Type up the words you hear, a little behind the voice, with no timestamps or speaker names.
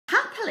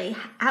actually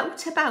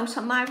out about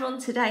on my run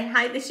today.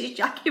 Hi, this is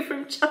Jackie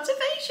from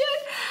Chattervation.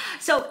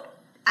 So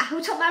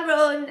out on my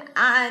run,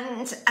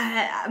 and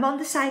I'm on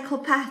the cycle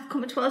path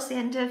coming towards the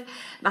end of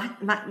my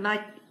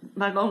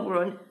long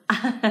run,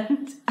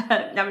 and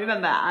now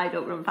remember, I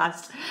don't run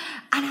fast,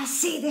 and I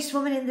see this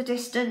woman in the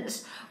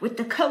distance with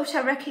the coat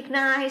I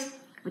recognise,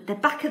 with the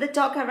back of the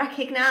dog I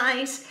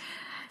recognise.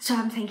 So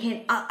I'm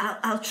thinking,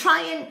 I'll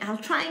try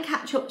and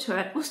catch up to her.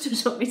 It must have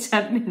took me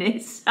 10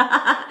 minutes.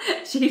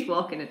 She's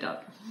walking a dog.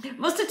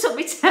 Must have took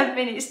me 10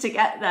 minutes to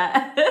get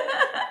there.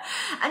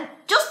 And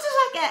just as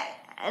I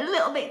get a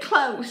little bit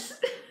close,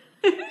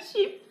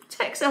 she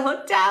takes her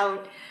hood down,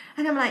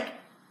 and I'm like,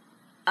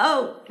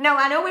 oh, no,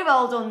 I know we've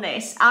all done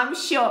this. I'm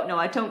sure, no,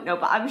 I don't know,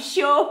 but I'm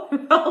sure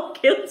we're all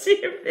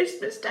guilty of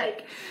this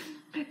mistake.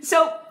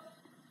 So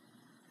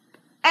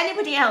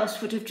anybody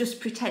else would have just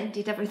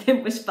pretended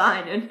everything was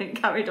fine and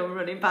carried on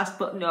running past,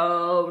 but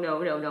no,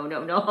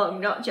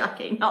 I'm not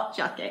Jackie.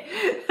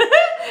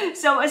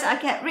 So as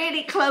I get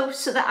really close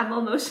so that I'm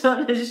almost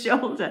on her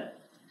shoulder,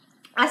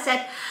 I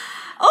said,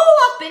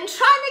 oh, I've been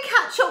trying to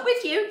catch up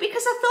with you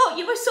because I thought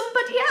you were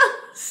somebody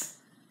else.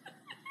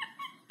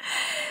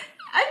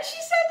 And she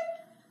said,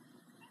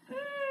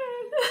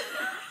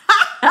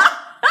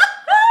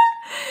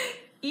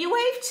 you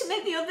waved to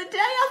me the other day,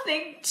 I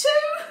think, too.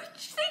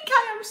 Do you think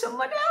I am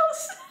someone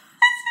else?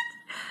 I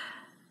said,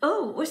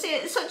 oh, was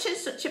it such and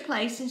such a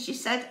place? And she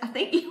said, I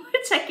think you were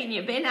taking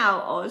your bin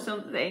out or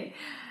something.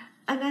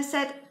 And I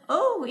said,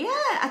 oh,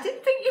 yeah, I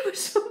didn't think you were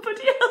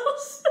somebody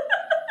else.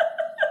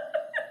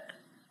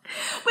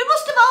 We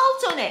must have all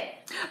done it.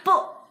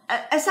 But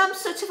as I'm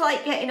sort of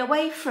like getting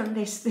away from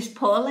this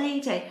poor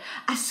lady,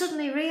 I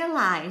suddenly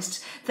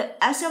realised that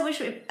as I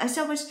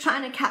was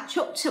trying to catch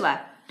up to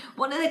her,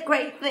 one of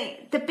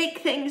the big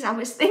things I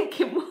was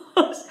thinking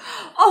was,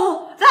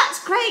 oh,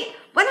 that's great.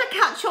 When I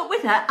catch up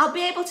with her, I'll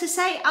be able to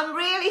say, I'm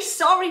really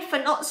sorry for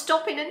not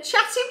stopping and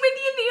chatting with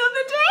you the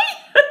other day.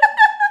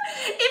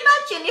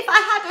 Imagine if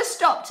I had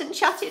stopped and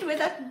chatted with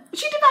her.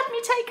 She'd have had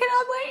me taken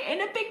away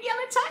in a big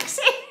yellow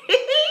taxi.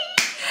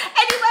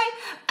 Anyway,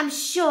 I'm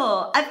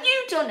sure, have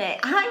you done it?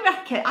 I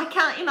reckon, I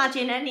can't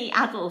imagine any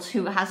adult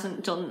who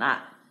hasn't done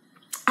that.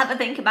 Have a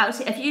think about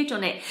it. Have you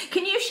done it?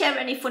 Can you share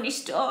any funny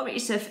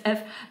stories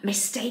of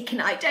mistaken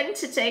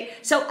identity?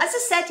 So as I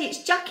said,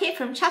 it's Jackie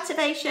from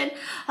Chattervation.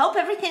 Hope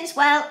everything's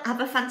well.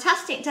 Have a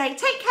fantastic day.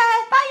 Take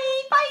care.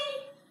 Bye.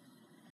 Bye.